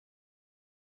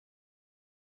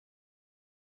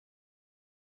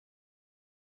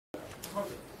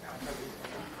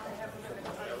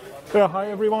Yeah,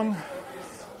 hi everyone.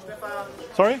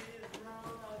 Sorry?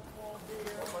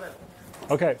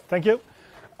 Okay, thank you.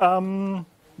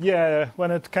 Yeah,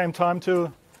 when it came time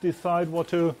to decide what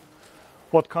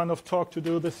kind of talk to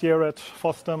do this year at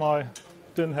FOSDEM, I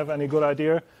didn't have any good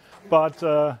idea. But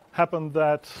happened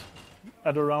that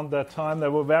at around that time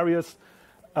there were various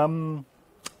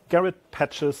Garrett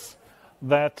patches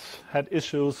that had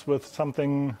issues with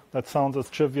something that sounds as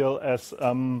trivial as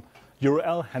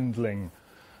URL handling.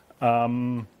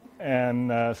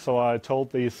 So I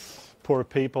told these poor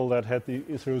people that had the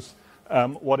issues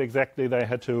what exactly they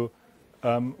had to,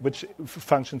 which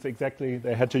functions exactly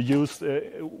they had to use,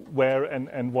 where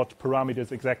and what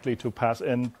parameters exactly to pass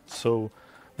in so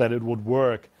that it would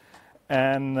work.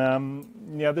 And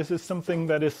yeah, this is something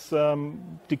that is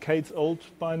decades old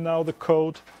by now. The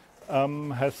code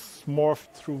has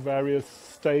morphed through various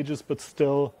stages, but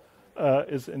still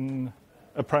is in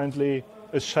apparently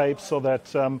a shape so that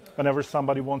whenever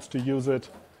somebody wants to use it,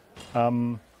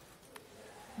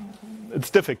 it's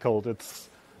difficult. It's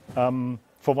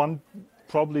for one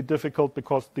probably difficult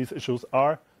because these issues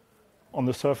are on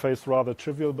the surface rather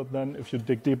trivial, but then if you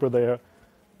dig deeper they are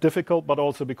difficult, but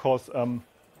also because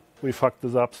we fucked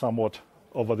this up somewhat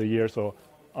over the years, so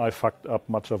I fucked up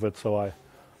much of it, so I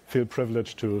feel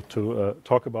privileged to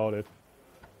talk about it.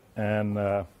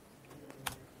 And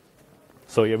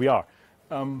so here we are.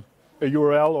 A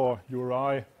URL or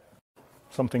URI,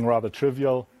 something rather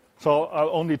trivial. So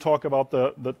I'll only talk about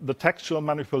the textual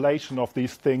manipulation of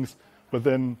these things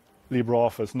within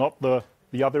LibreOffice, not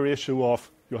the other issue of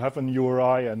you have an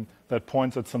URI and that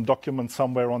points at some document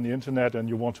somewhere on the internet and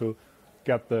you want to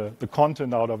get the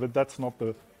content out of it. That's not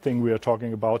the thing we are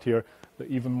talking about here. The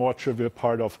even more trivial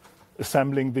part of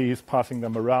assembling these, passing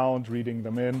them around, reading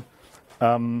them in.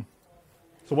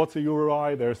 So what's a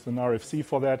URI? There's an RFC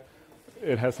for that.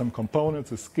 It has some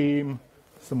components, a scheme,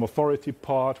 some authority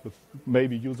part with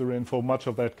maybe user info. Much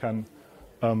of that can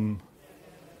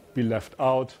be left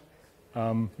out.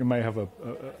 You may have a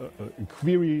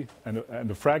query and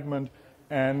a fragment.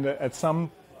 And at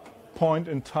some point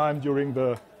in time during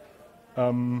the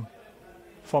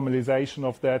formalization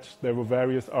of that, there were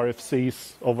various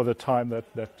RFCs over the time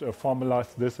that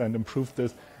formalized this and improved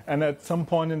this. And at some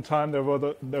point in time, there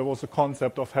was a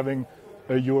concept of having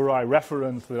a URI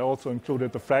reference that also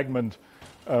included the fragment.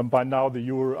 By now, the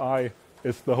URI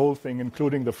is the whole thing,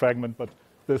 including the fragment. But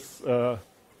this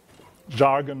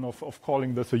jargon of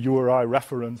calling this a URI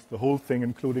reference, the whole thing,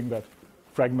 including that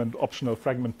fragment, optional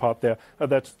fragment part there,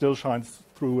 that still shines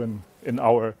through in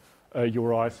our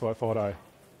URI. So I thought I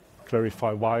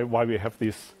clarify why we have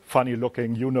these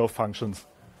funny-looking functions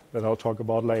that I'll talk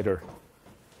about later.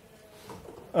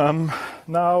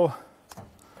 Now,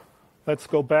 let's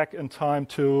go back in time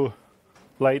to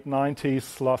late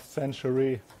 90s, last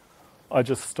century. I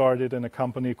just started in a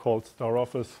company called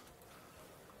StarOffice.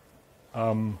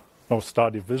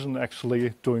 Star Division,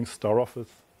 actually, doing StarOffice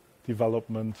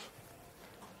development.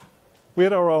 We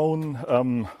had our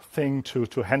own thing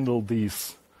to handle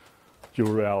these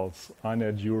URLs,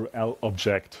 INET URL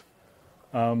object.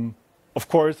 Of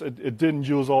course, it didn't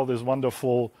use all these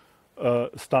wonderful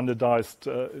standardized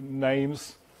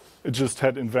names. It just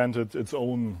had invented its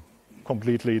own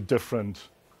completely different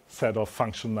set of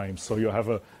function names. So you have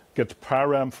a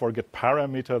getParam for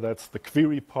getParameter, that's the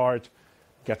query part.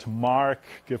 getMark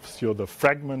gives you the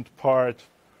fragment part.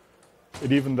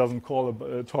 It even doesn't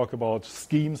talk about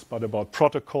schemes, but about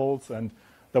protocols. And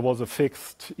there was a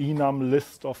fixed enum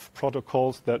list of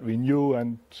protocols that we knew,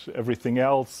 and everything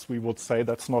else we would say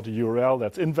that's not a URL,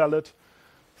 that's invalid.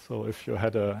 So if you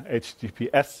had a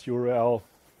HTTPS URL,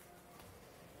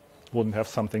 wouldn't have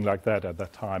something like that at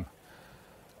that time.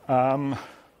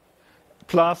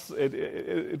 Plus,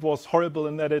 it was horrible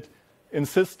in that it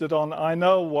insisted on, I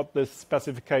know what this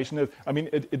specification is. I mean,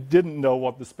 it didn't know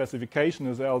what the specification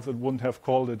is, else it wouldn't have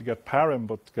called it getParam,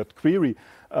 but getQuery.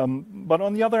 But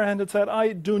on the other hand, it said,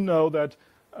 I do know that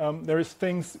there is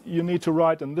things you need to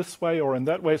write in this way or in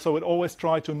that way. So it always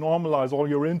tried to normalize all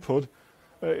your input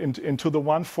into the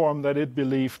one form that it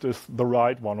believed is the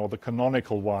right one or the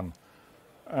canonical one.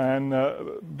 And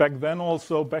back then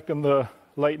also, back in the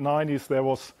late 90s, there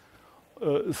was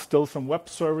still some web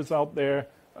servers out there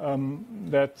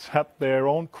that had their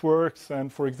own quirks.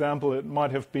 And for example, it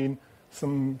might have been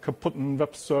some Kaputten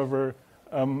web server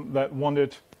that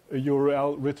wanted a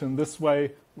URL written this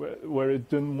way, where it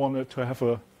didn't want it to have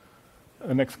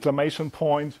an exclamation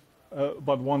point,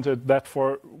 but wanted that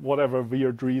for whatever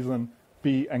weird reason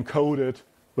be encoded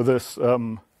with this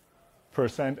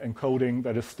percent encoding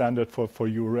that is standard for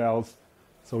URLs.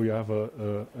 So you have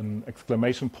an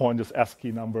exclamation point, this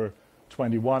ASCII number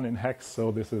 21 in hex,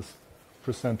 so this is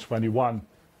 %21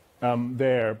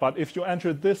 there. But if you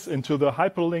entered this into the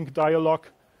hyperlink dialog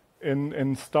in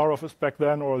StarOffice back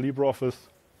then or LibreOffice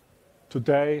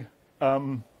today,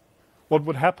 what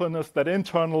would happen is that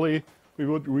internally we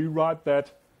would rewrite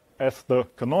that as the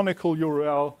canonical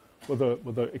URL with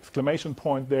an exclamation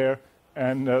point there,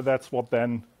 and that's what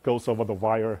then goes over the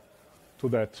wire to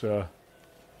that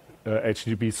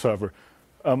HTTP server.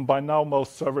 By now,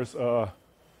 most servers are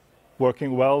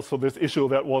working well, so this issue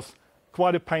that was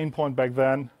quite a pain point back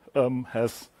then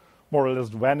has more or less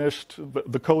vanished.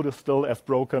 The code is still as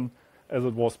broken as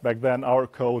it was back then, our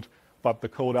code, but the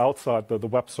code outside, the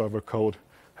web server code,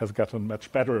 has gotten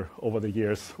much better over the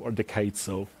years or decades,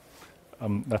 so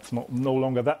that's no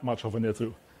longer that much of an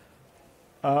issue.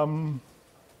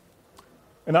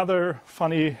 Another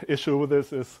funny issue with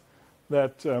this is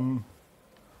that,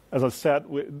 as I said,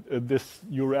 this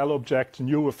URL object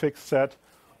knew a fixed set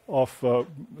of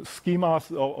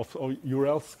schemas, of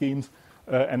URL schemes,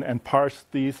 and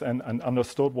parsed these and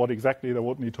understood what exactly they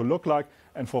would need to look like.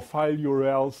 And for file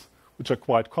URLs, which are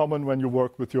quite common when you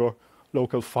work with your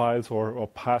local files or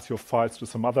pass your files to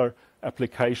some other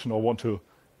application or want to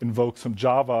invoke some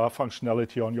Java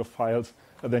functionality on your files,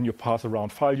 and then you pass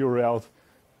around file URLs.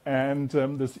 And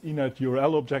this init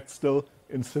URL object still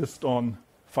insists on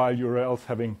file URLs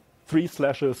having 3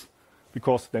 slashes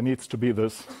because there needs to be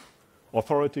this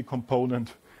authority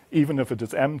component, even if it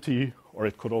is empty, or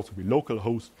it could also be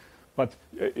localhost. But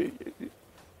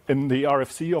in the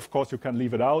RFC, of course, you can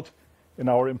leave it out. In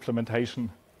our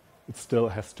implementation, it still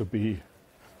has to be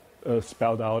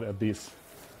spelled out at these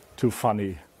 2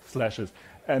 funny slashes.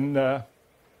 And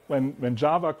when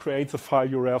Java creates a file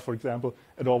URL, for example,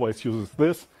 it always uses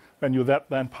this. When you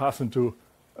then pass into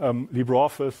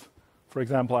LibreOffice, for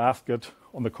example, ask it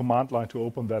on the command line to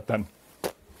open that, then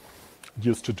it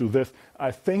used to do this.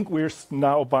 I think we're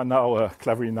by now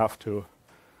clever enough to,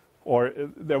 or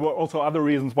there were also other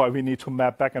reasons why we need to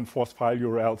map back and forth file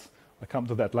URLs. I'll come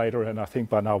to that later, and I think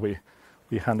by now we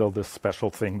handle this special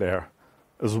thing there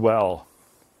as well.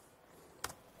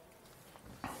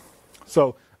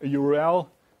 So a URL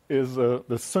is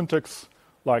the syntax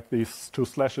like these 2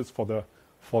 slashes for the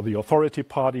authority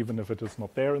part, even if it is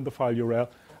not there in the file URL.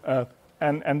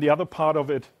 And the other part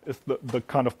of it is the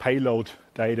kind of payload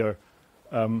data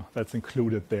that's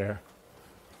included there,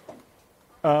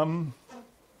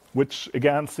 which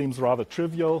again seems rather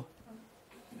trivial.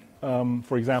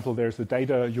 For example, there's a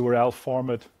data URL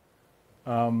format,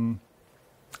 and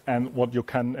what you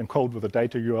can encode with a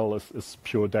data URL is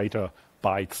pure data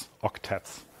bytes,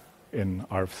 octets in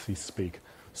RFC speak.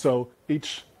 So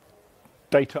each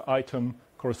data item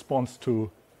corresponds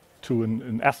to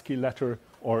an ASCII letter,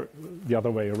 or the other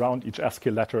way around. Each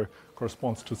ASCII letter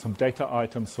corresponds to some data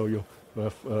item. So you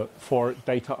have 4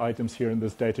 data items here in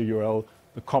this data URL.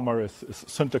 The comma is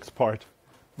syntax part,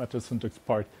 meta syntax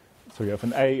part. So you have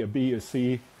an A, a B, a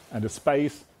C, and a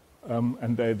space,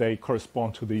 and they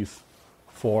correspond to these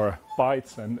 4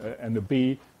 bytes. And the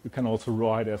B you can also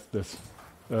write as this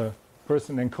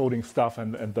person encoding stuff,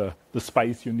 and the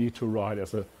space you need to write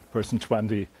as a person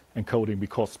 20 encoding,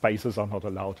 because spaces are not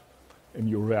allowed in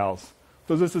URLs.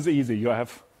 So this is easy. You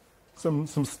have some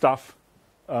stuff,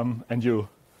 and you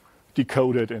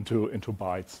decode it into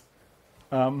bytes.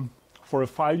 For a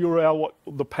file URL, what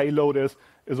the payload is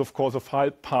of course a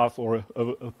file path or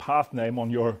a path name on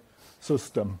your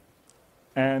system.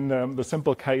 And the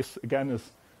simple case, again,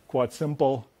 is quite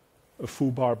simple. A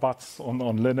foobar butts on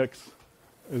Linux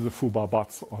is a foobar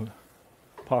butts on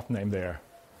path name there.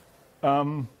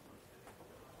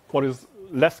 What is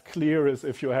less clear is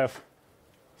if you have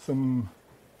some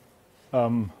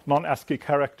non-ASCII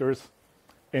characters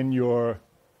in your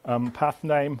path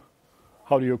name,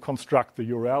 how do you construct the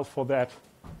URL for that?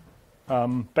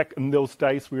 Back in those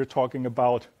days we were talking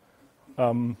about,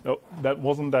 that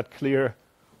wasn't that clear.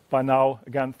 By now,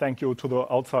 again, thank you to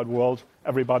the outside world,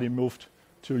 everybody moved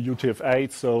to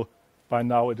UTF-8, so by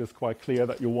now it is quite clear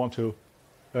that you want to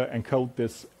encode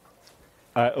this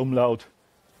umlaut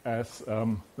as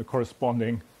the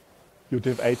corresponding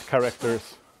UTF-8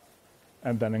 characters,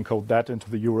 and then encode that into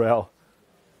the URL.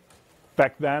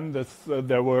 Back then,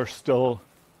 there were still,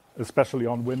 especially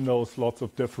on Windows, lots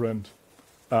of different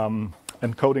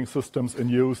encoding systems in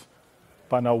use.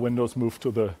 By now, Windows moved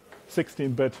to the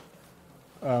 16-bit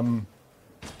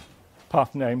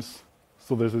path names,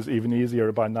 so this is even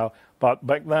easier by now. But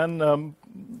back then,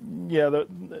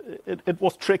 it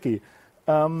was tricky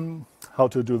how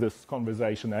to do this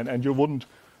conversation, and you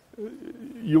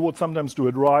would sometimes do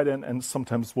it right, and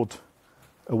sometimes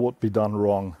would be done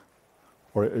wrong,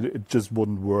 or it just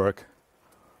wouldn't work.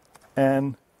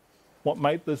 And what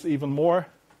made this even more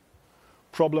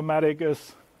problematic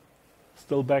is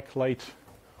still back late.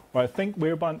 Well, I think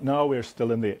we're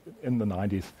still in the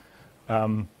 90s.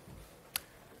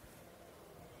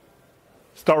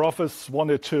 Star Office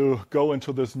wanted to go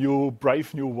into this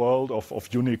brave new world of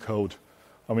Unicode.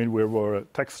 I mean, we were a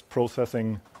text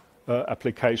processing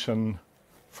application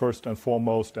first and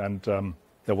foremost, and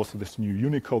there was this new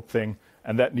Unicode thing,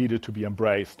 and that needed to be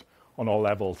embraced on all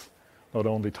levels, not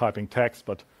only typing text,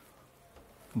 but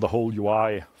the whole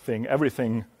UI thing,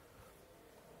 everything.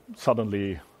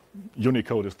 Suddenly,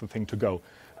 Unicode is the thing to go.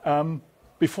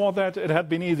 Before that, it had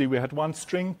been easy. We had one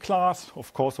string class,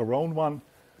 of course, our own one,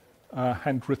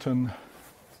 handwritten,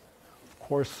 of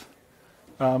course.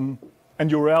 And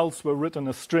URLs were written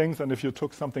as strings, and if you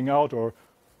took something out or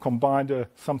combined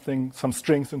some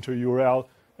strings into a URL,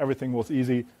 everything was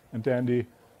easy and dandy.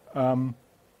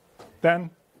 Then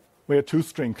we had two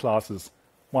string classes,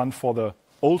 one for the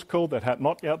old code that had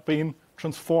not yet been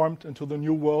transformed into the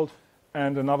new world,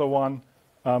 and another one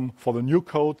for the new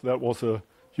code that was a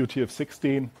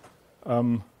UTF-16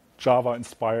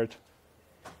 Java-inspired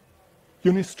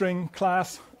Unistring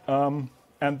class, and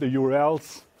the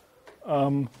URLs,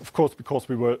 of course, because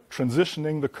we were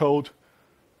transitioning the code,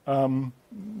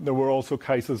 there were also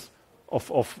cases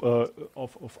of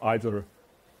either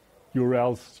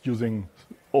URLs using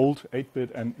old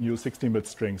 8-bit and new 16-bit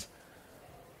strings.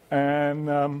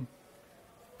 And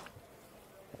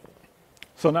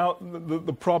so now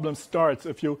the problem starts.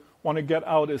 If you want to get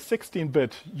out a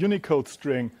 16-bit Unicode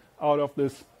string out of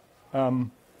this,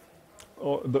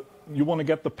 you want to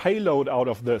get the payload out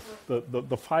of this,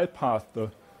 the file path,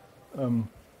 the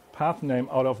path name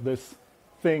out of this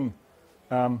thing.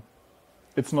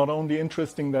 It's not only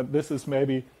interesting that this is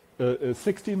maybe a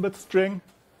 16-bit string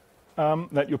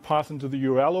that you pass into the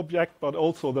URL object, but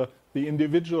also the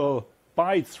individual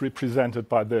bytes represented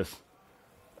by this.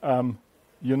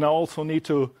 You now also need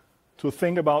to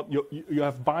think about you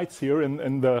have bytes here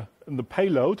in the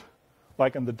payload,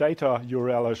 like in the data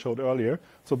URL I showed earlier.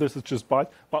 So this is just byte.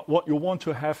 But what you want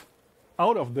to have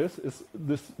out of this is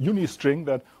this unistring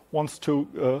that wants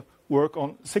to work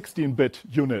on 16-bit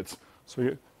units.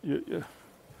 So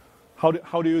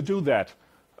how do you do that?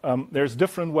 There's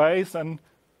different ways, and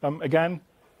again,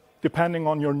 depending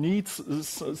on your needs,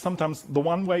 sometimes the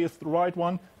one way is the right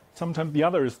one, sometimes the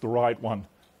other is the right one.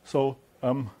 So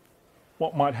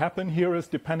what might happen here is,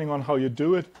 depending on how you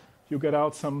do it, you get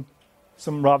out some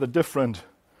rather different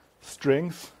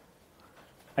strings,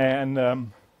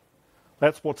 and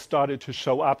that's what started to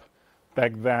show up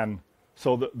back then.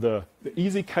 So the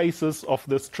easy cases of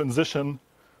this transition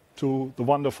to the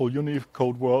wonderful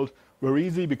Unicode world were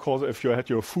easy, because if you had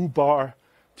your foobar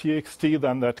txt,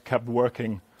 then that kept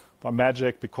working by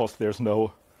magic because there's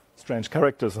no strange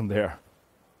characters in there.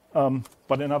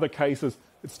 But in other cases,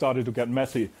 it started to get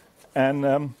messy. And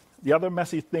the other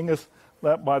messy thing is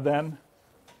that by then,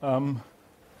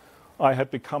 I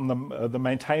had become the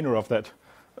maintainer of that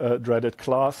dreaded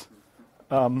class.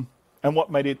 And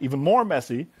what made it even more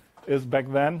messy is, back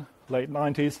then, late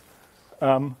 90s,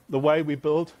 the way we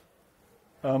built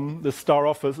the Star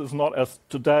Office is not as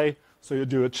today. So you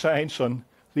do a change on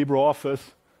LibreOffice,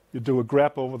 you do a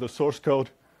grep over the source code,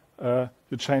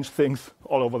 you change things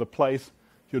all over the place,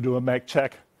 you do a make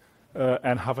check,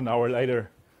 and half an hour later,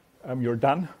 you're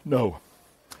done? No.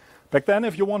 Back then,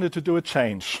 if you wanted to do a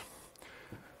change,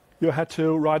 you had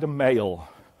to write a mail.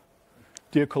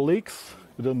 Dear colleagues,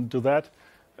 you didn't do that.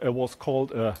 It was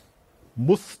called a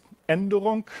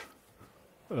Muss-Änderung,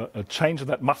 a change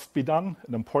that must be done,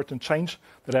 an important change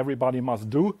that everybody must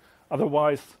do.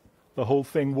 Otherwise, the whole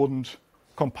thing wouldn't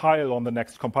compile on the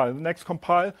next compile. The next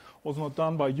compile was not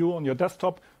done by you on your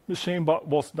desktop machine, but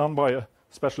was done by a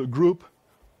special group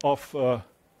of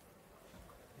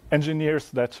engineers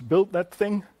that built that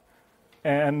thing.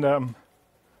 And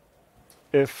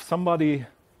if somebody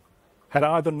had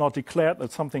either not declared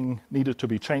that something needed to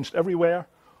be changed everywhere,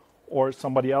 or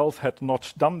somebody else had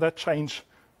not done that change,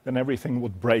 then everything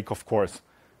would break, of course.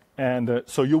 And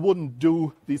so you wouldn't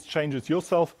do these changes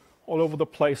yourself all over the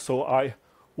place. So I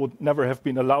would never have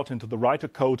been allowed into the writer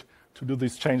code to do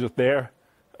these changes there.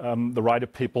 The writer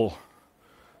people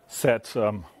said,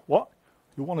 what?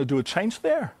 You want to do a change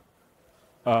there?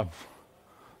 But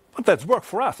that's work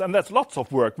for us, and that's lots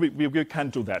of work. We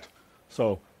can't do that.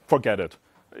 So forget it.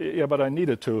 Yeah, but I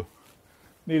needed to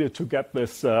get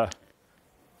this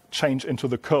change into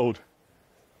the code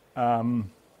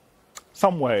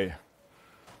some way,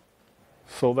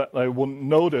 so that they wouldn't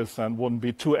notice and wouldn't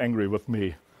be too angry with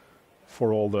me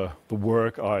for all the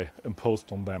work I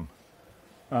imposed on them.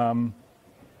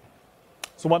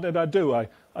 So what did I do? I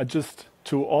just,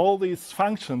 to all these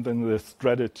functions in this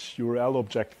dreaded URL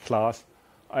object class,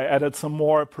 I added some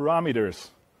more parameters.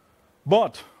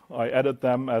 But I added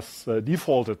them as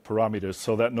defaulted parameters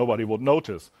so that nobody would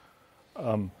notice.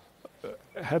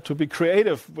 Had to be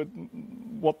creative with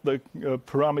what the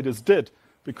parameters did,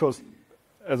 because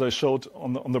as I showed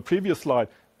on the previous slide,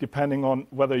 depending on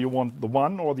whether you want the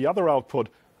one or the other output,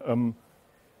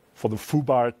 for the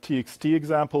foobar txt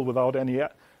example, without any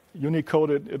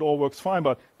Unicode, it all works fine.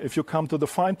 But if you come to the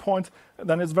fine points,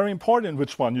 then it's very important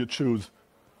which one you choose.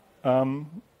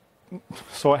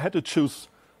 So I had to choose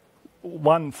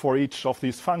one for each of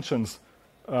these functions.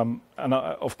 And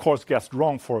I, of course, guessed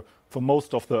wrong for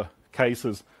most of the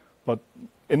cases. But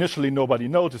initially, nobody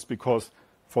noticed, because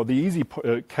for the easy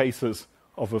cases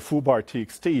of a foobar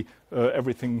txt,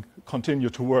 everything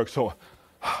continued to work. So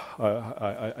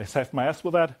I saved my ass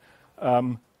with that,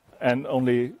 and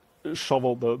only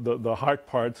shoveled the hard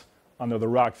parts under the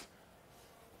rugs.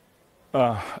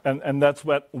 And that's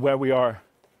where we are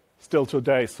still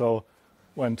today. So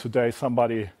when today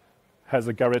somebody has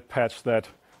a Garrett patch that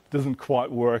doesn't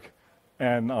quite work,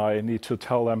 and I need to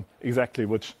tell them exactly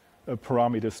which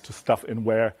parameters to stuff in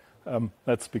where,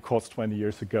 that's because 20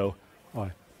 years ago I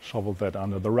shoveled that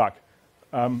under the rug.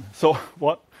 So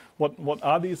what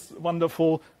are these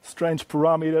wonderful, strange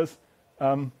parameters?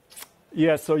 So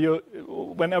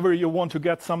whenever you want to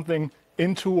get something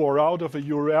into or out of a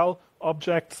URL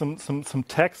object, some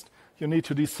text, you need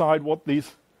to decide what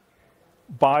these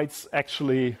bytes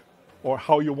actually, or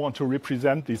how you want to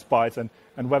represent these bytes,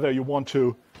 and whether you want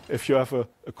to, if you have a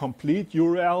complete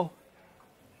URL,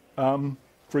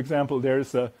 for example, there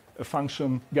is a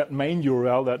function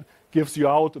getMainURL that gives you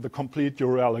out the complete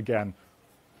URL again,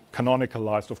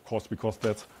 canonicalized, of course, because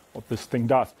that's what this thing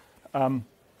does.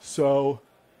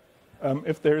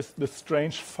 If there's this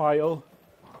strange file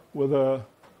with a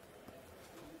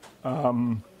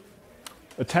 10%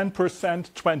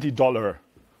 $20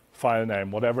 file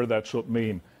name, whatever that should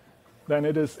mean, then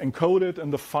it is encoded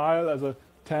in the file as a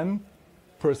 10%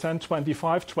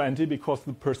 2520, because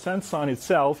the percent sign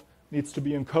itself needs to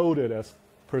be encoded as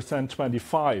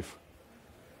 %25.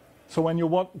 So when you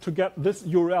want to get this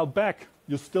URL back,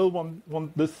 you still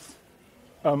want this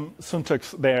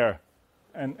syntax there,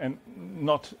 and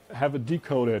not have it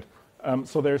decoded.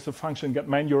 So there's a function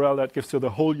getMainURL that gives you the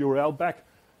whole URL back,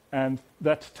 and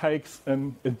that takes a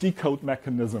decode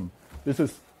mechanism. This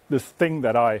is this thing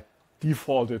that I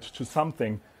defaulted to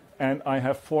something, and I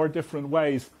have 4 different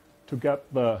ways to get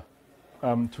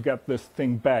this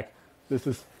thing back. This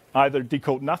is either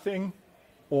decode nothing,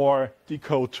 or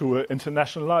decode to an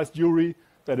internationalized URI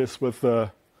that is with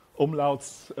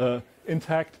umlauts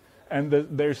intact. And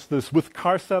there's this with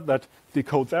charset that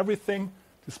decodes everything,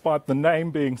 despite the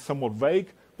name being somewhat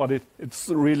vague, but it's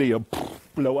really a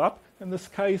blow up in this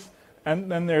case. And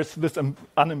then there's this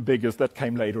unambiguous that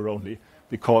came later only,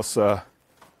 because of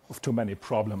too many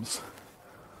problems.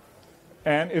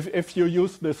 And if you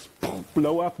use this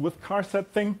blow up with charset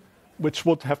thing, which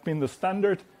would have been the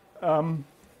standard,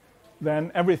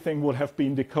 then everything would have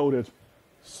been decoded.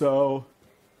 So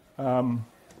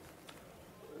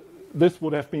this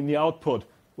would have been the output,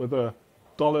 with a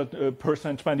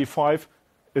 $25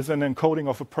 is an encoding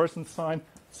of a person sign.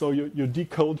 So you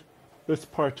decode this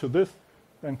part to this,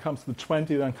 then comes the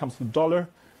 20, then comes the $.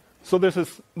 So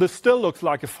this still looks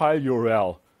like a file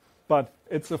URL, but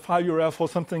it's a file URL for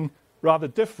something rather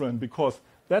different, because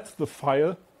that's the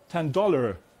file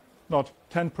 $10, not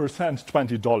 10%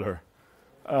 $20.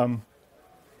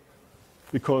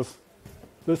 Because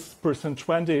this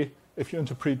 %20, if you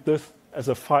interpret this as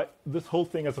a file, this whole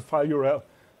thing as a file URL,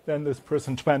 then this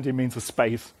 %20 means a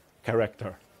space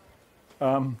character.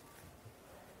 So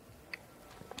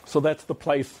that's the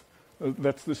place,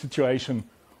 that's the situation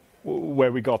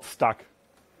where we got stuck.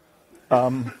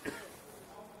 And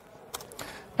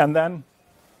then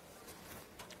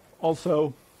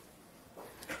also,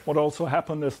 what also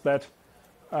happened is that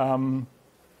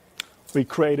we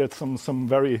created some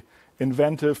very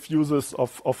inventive uses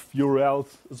of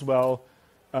URLs as well.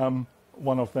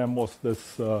 One of them was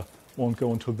this, won't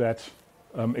go into that,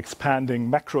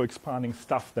 macro expanding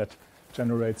stuff that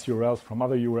generates URLs from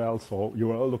other URLs or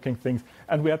URL-looking things.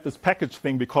 And we had this package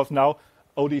thing, because now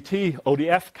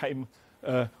ODF came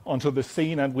onto the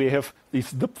scene, and we have these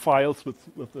zip files with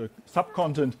the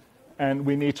sub-content, and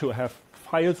we need to have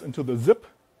files into the zip,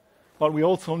 but we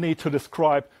also need to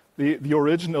describe the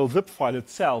original zip file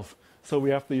itself. So we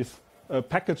have these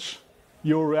package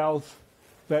URLs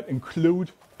that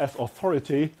include as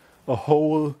authority a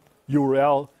whole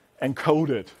URL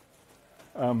encoded.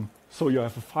 So you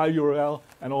have a file URL,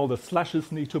 and all the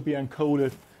slashes need to be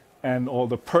encoded, and all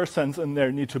the percents in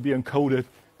there need to be encoded.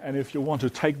 And if you want to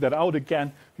take that out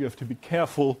again, you have to be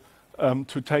careful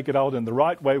to take it out in the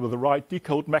right way with the right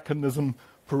decode mechanism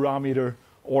parameter,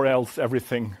 or else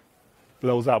everything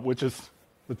blows up, which is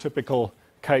the typical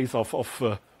case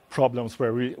of problems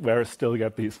where we still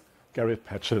get these Garrett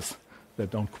patches that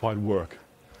don't quite work.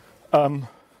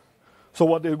 So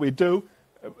what did we do?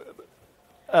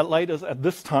 At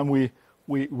this time,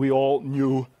 we all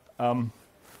knew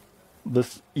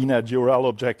this eNet URL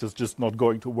object is just not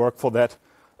going to work for that.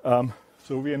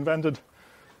 So we invented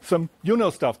some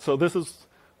stuff. So this is,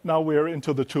 now we're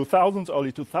into the 2000s,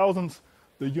 early 2000s.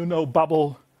 The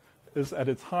bubble is at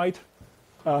its height.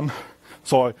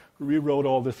 So I rewrote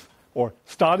all this, or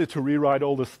started to rewrite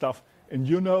all this stuff in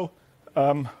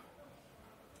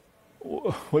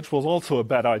which was also a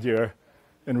bad idea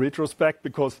in retrospect,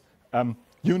 because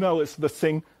is the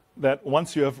thing that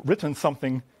once you have written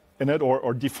something in it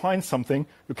or defined something,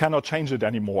 you cannot change it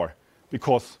anymore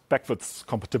because backwards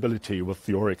compatibility with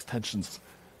your extensions.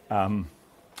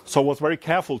 So I was very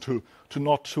careful to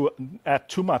not add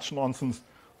too much nonsense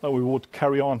that we would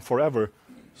carry on forever.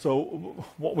 So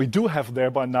what we do have there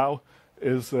by now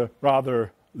is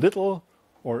rather little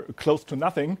or close to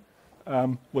nothing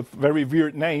with very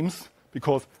weird names,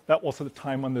 because that was at the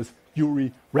time when this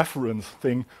URI reference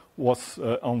thing was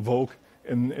en vogue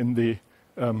in the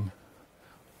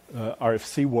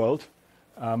RFC world.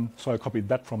 So I copied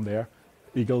that from there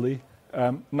eagerly.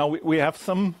 Now we have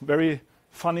some very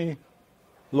funny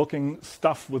looking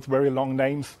stuff with very long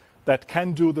names that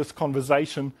can do this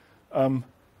conversation,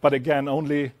 but again,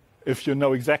 only if you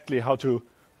know exactly how to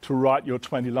write your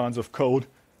 20 lines of code.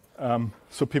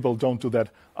 So people don't do that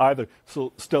either.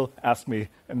 So still ask me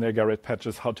in their Garrett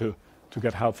patches how to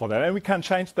get help for that. And we can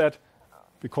change that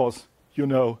because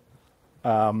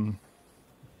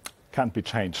can't be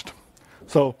changed.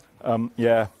 So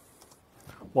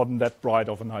wasn't that bright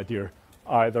of an idea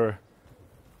either.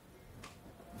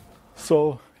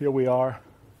 So here we are,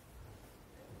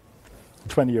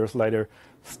 20 years later,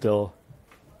 still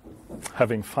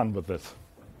having fun with this.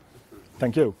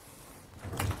 Thank you.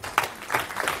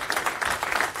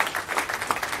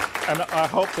 And I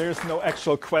hope there's no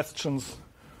actual questions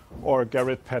or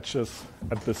Garrett patches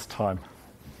at this time.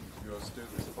 You are still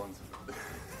responsible.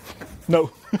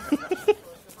 No.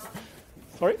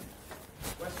 Sorry?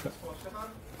 Questions for Stephan?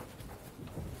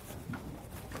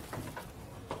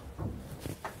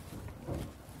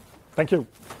 Thank you.